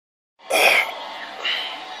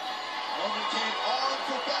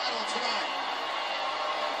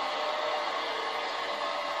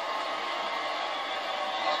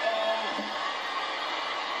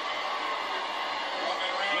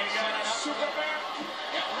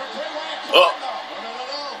Oh.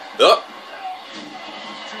 Oh.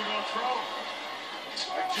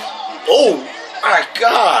 Oh my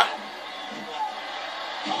God.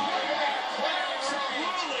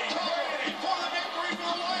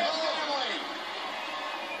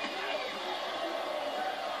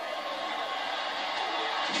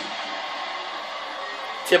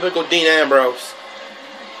 Typical Dean Ambrose.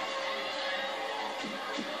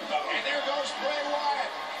 And there goes Bray Wyatt.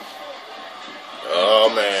 Oh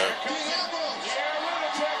man.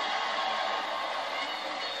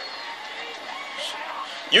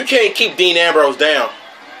 You can't keep Dean Ambrose down.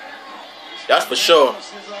 That's for sure. And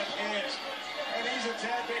he's a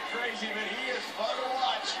tad bit crazy, but he is fun to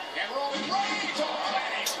watch. And Roman Reigns,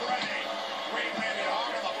 Bray landed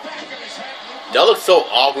hard on the back of his head. That looks so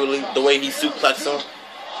awkwardly the way he suplexed him.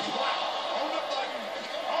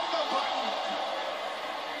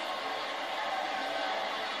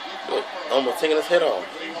 Almost taking his head off.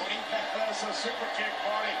 That's a super kick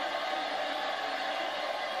party.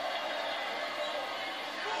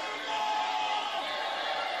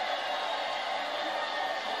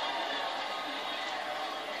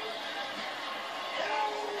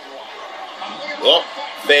 Oh,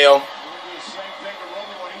 fail. Same thing to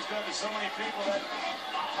Roman when he's done to so many people that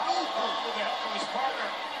powerful with the help of his partner.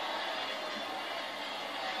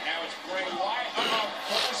 Now it's Bray Wyatt.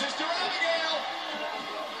 What is this to Abigail?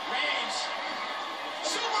 Reigns.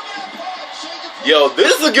 Superman punch. Yo,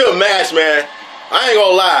 this is a good match, man. I ain't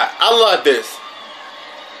gonna lie. I love this.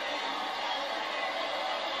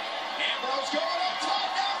 Ambrose going up top.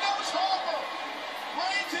 Now goes Harper.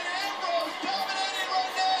 Reigns and Ambrose dominating right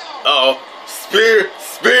now. Uh-oh. Spear.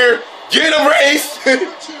 Get him, Reigns.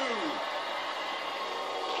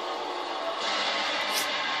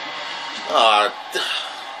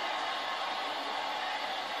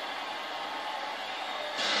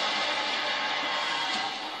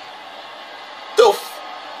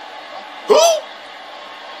 Who?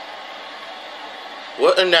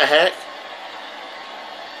 What in the heck?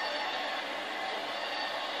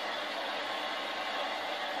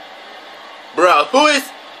 Bro, who is...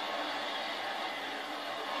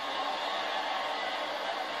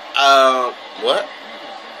 what?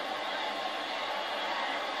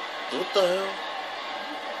 What the hell?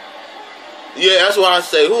 Yeah, that's what I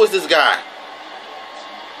say. Who is this guy?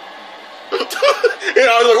 And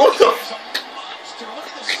I was like, what the...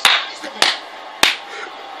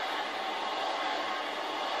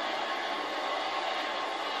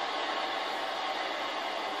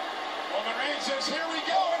 Roman Reigns says, here we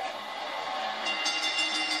go.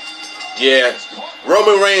 Yeah,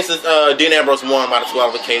 Roman Reigns is Dean Ambrose won by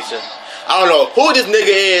disqualification. I don't know who this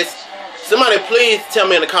nigga is. Somebody please tell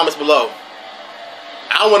me in the comments below.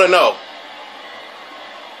 I want to know.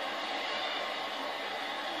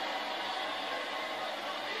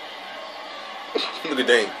 Look at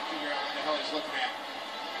Dean.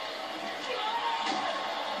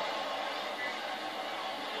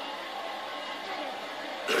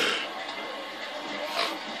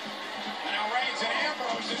 Now Reigns and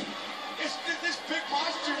Ambrose this big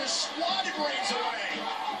monster has swatted Reigns away.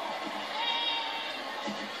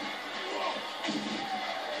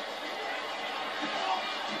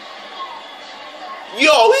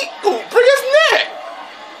 Yo, he bring his neck.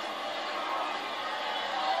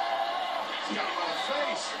 He's got him on the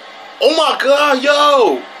face. Oh my God,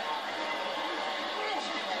 yo.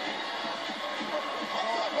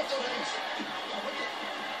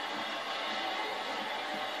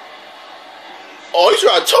 Oh, he's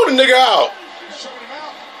trying to choke the nigga out. He's choking him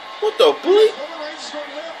out. What the bleep? Roman Reigns is going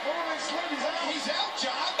to live. Roman Reigns is live. He's out,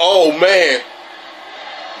 John. Oh man.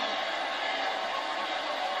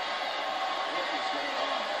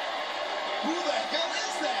 Who the hell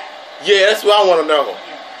is that? Yeah, that's what I want to know. What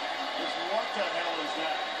the hell is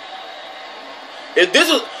that?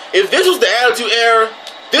 If this was the Attitude Era,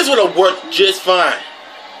 this would have worked just fine.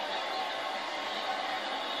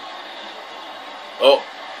 Oh.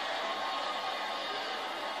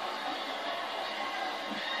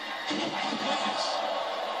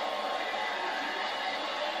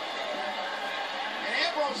 And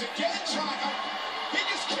Ambrose again trying. He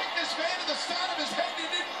just kicked this man to the side of his head and he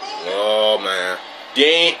didn't move. Oh man.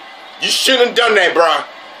 Dean, you shouldn't have done that, bruh.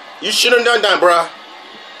 You shouldn't have done that, bruh.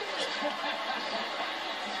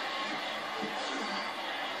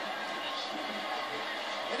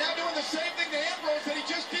 And now doing the same thing to Ambrose that he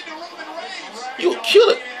just did to Roman Reigns. You'll kill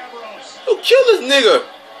it. You'll kill this nigga.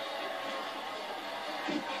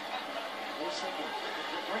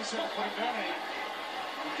 Reigns said to put him down, and he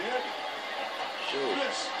did. Sure.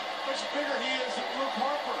 This, much bigger he is than Luke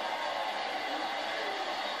Harper.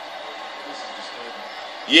 This is disturbing.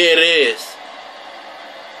 Yeah, it is.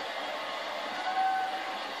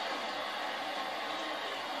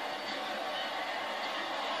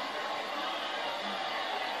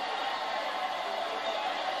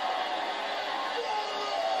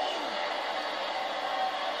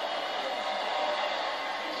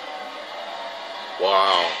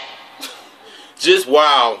 Wow. Just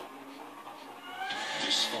wow.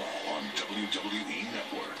 This fall on WWE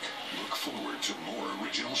Network, look forward to more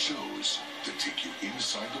original shows that take you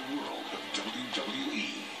inside the world of WWE.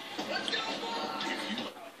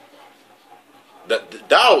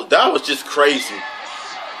 That was just crazy.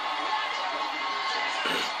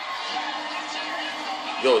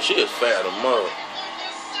 Yo, she is fat as a mother.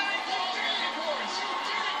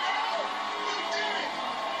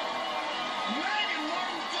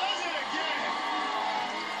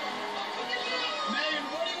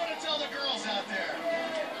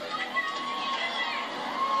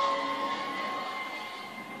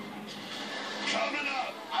 Coming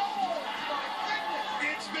up. Oh,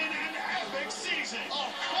 it's been an epic season. Oh,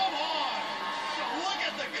 come on. Look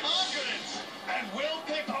at the confidence. And we'll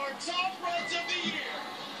pick our top runs of the year.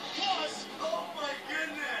 Plus, oh my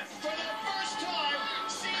goodness. For the first time,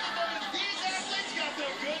 see these athletes got the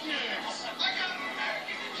good news. I got an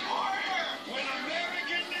American Ninja Warrior. When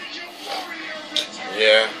American Ninja Warrior returns.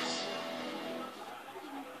 Yeah.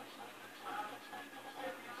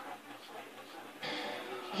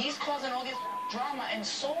 He's causing all this drama, and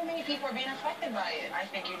so many people are being affected by it. I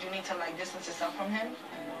think you do need to distance yourself from him.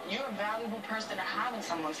 You're a valuable person to have in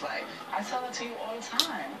someone's life. I tell that to you all the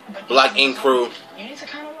time. But Black Ink Crew. You need to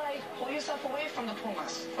kind of pull yourself away from the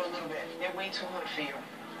Pumas for a little bit. They're way too good for you.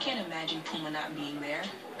 Can't imagine Puma not being there.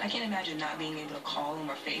 I can't imagine not being able to call him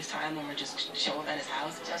or FaceTime him or just show up at his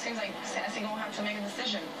house. So it seems like Sassy gonna have to make a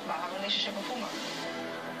decision about her relationship with Puma.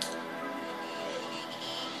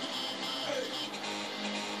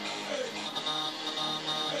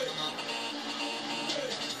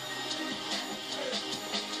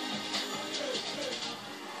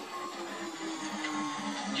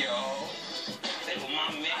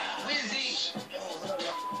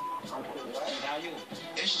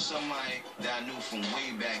 It's just somebody that I knew from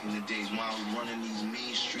way back in the days when I was running these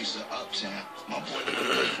mean streets of Uptown. My boy been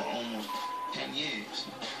away for almost 10 years.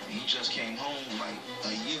 And he just came home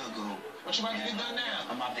a year ago. What you about to get done now?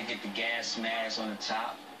 I'm about to get the gas mask on the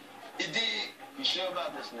top. You did? You sure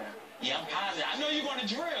about this now? Yeah, I'm positive. I know you're going to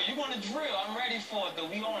drill. You're going to drill. I'm ready for it, though.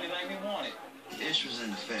 We on it like we want it. Ish was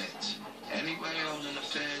in the feds. Anybody that was in the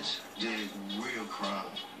feds did real crime.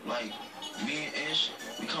 Like, me and Ish,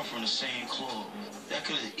 we come from the same cloth. That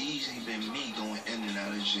could have easily been me going in and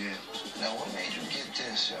out of jail. Now, what made you get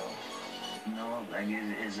this, yo? You know,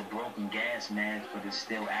 it's a broken gas mask, but it's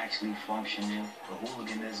still actually functioning for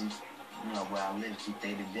hooliganism, where I live through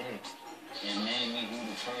day to day. It made me who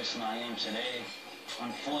the person I am today.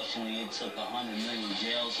 Unfortunately, it took 100 million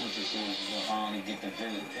jail sentences to get the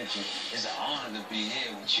vivid picture. It's an honor to be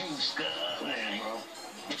here with you, Scud, man, bro.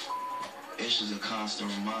 Ish is a constant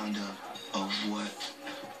reminder of what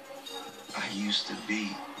I used to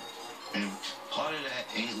be. And part of that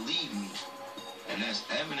ain't leave me. And that's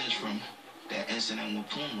evidence from that incident with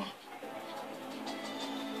Puma.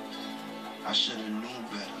 I should have known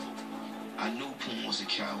better. I knew Puma was a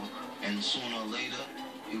coward, and sooner or later,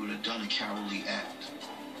 he would have done a cowardly act.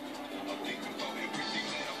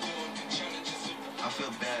 I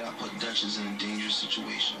feel bad I put Duchess in a dangerous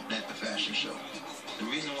situation at the fashion show. The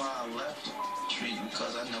reason why I left the street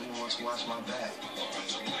because I never want to watch my back.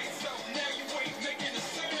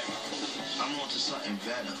 I'm on to something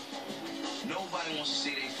better. Nobody wants to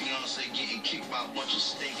see their fiance getting kicked by a bunch of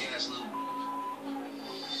stink-ass little...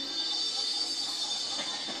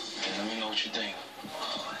 Hey, let me know what you think.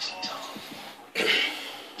 Oh, that's tough.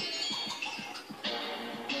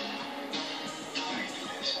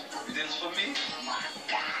 You did this for me?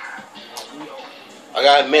 I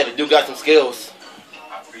gotta admit, the dude got some skills.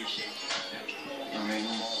 I appreciate you. I mean,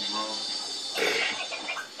 come on, bro.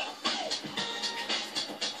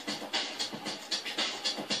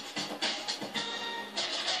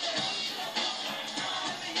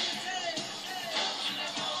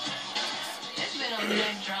 It's been a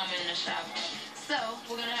big drama in the shop. So,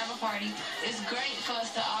 we're gonna have a party. It's great for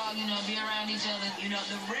us to all, be around each other.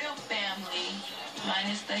 The real family,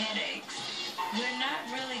 minus the headaches. We're not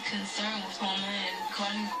really concerned with Puma and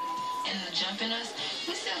Carton and the jumping us.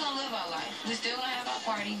 We still gonna live our life. We still gonna have our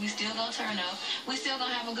party. We still gonna turn up. We still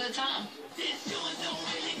gonna have a good time. This joint don't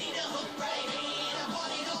really need a hook right here. The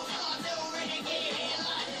party don't start till Ricky get here.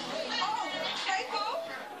 Oh, hey, Pooh.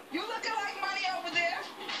 You looking like money over there.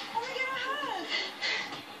 Let me get a hug.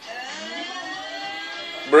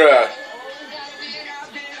 Bruh.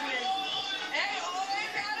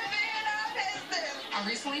 I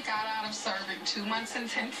recently got out of serving 2 months in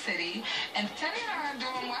Tent City, and Teddy and I are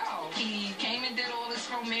doing well. He came and did all this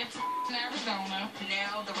romantic in Arizona.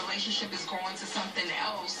 Now the relationship is going to something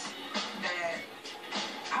else that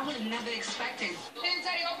I would have never expected. Hey,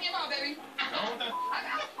 Teddy, open your mouth, baby. I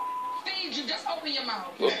gotta feed you. Just open your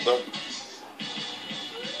mouth.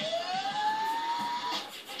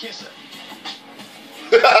 Kiss her.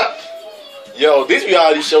 Yo, these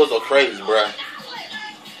reality shows are crazy, bruh.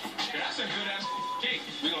 That's a good ass cake.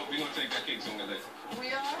 We gonna take that cake somewhere later.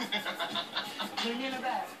 We are? Bring me in the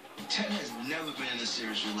back. Ted has never been in a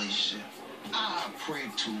serious relationship. I pray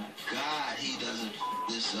to God he doesn't f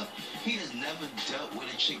this up. He has never dealt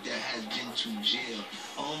with a chick that has been to jail.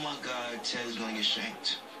 Oh my God, Ted is gonna get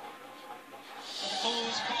shanked.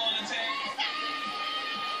 Who's calling the tag?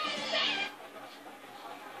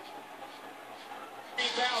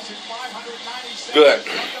 Good.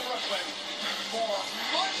 For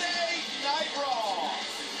Monday Night Raw.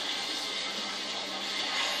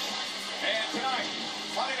 And tonight,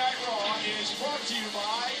 Monday Night Raw is brought to you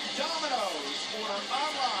by Domino's. Order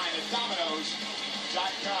online at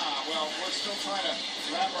Domino's.com. Well, we're still trying to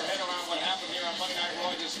wrap our head around what happened here on Monday Night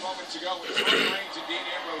Raw just moments ago with Roman Reigns and Dean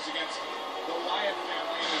Ambrose against the Wyatt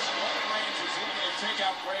family. As Roman Reigns was looking to take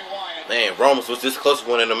out Bray Wyatt. Man, Roman was this close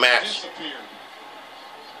one in the match. Disappeared.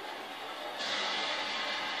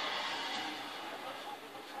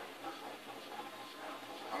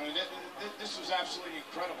 This was absolutely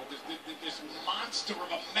incredible. This monster of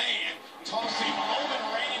a man tossing Roman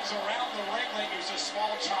Reigns around the ring like he was a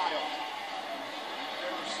small child. I've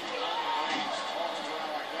never seen Roman Reigns tossed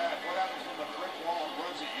around like that. What happens when the brick wall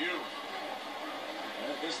runs at you?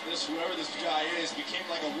 Whoever this guy is, became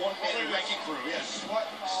like a one-man wrecking crew. Yes. What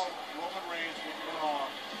Roman Reigns will put on?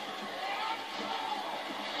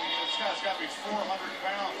 I mean, this guy's got to be 400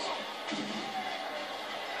 pounds.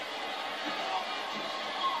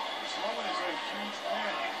 Roman is a huge man.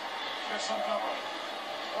 He's got some kind of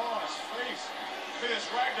on his face. Look at this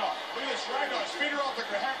ragdoll. Look at this ragdoll. His feet are off the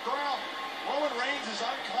ground. Roman Reigns is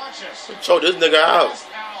unconscious. Choke this nigga out.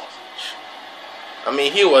 I mean,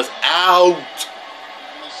 he was out.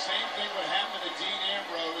 And the same thing would happen to Dean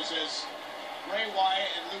Ambrose as Bray Wyatt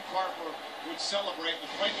and Luke Harper would celebrate. The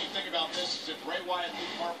frightening thing about this is that Bray Wyatt and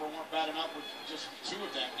Luke Harper weren't bad enough with just two of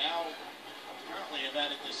them. Now, apparently, have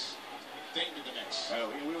added this thing to the mix.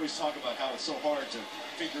 We always talk about how it's so hard to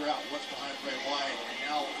figure out what's behind Bray Wyatt, and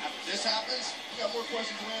now after this happens, we got more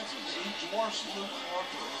questions and answers. He dwarfs Luke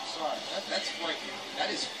Harper inside. That's frightening.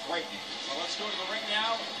 That is frightening. So let's go to the ring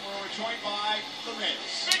now, where we're joined by The Miz.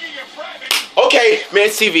 Speaking of frightening. Okay,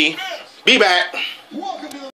 Miz TV. Be back.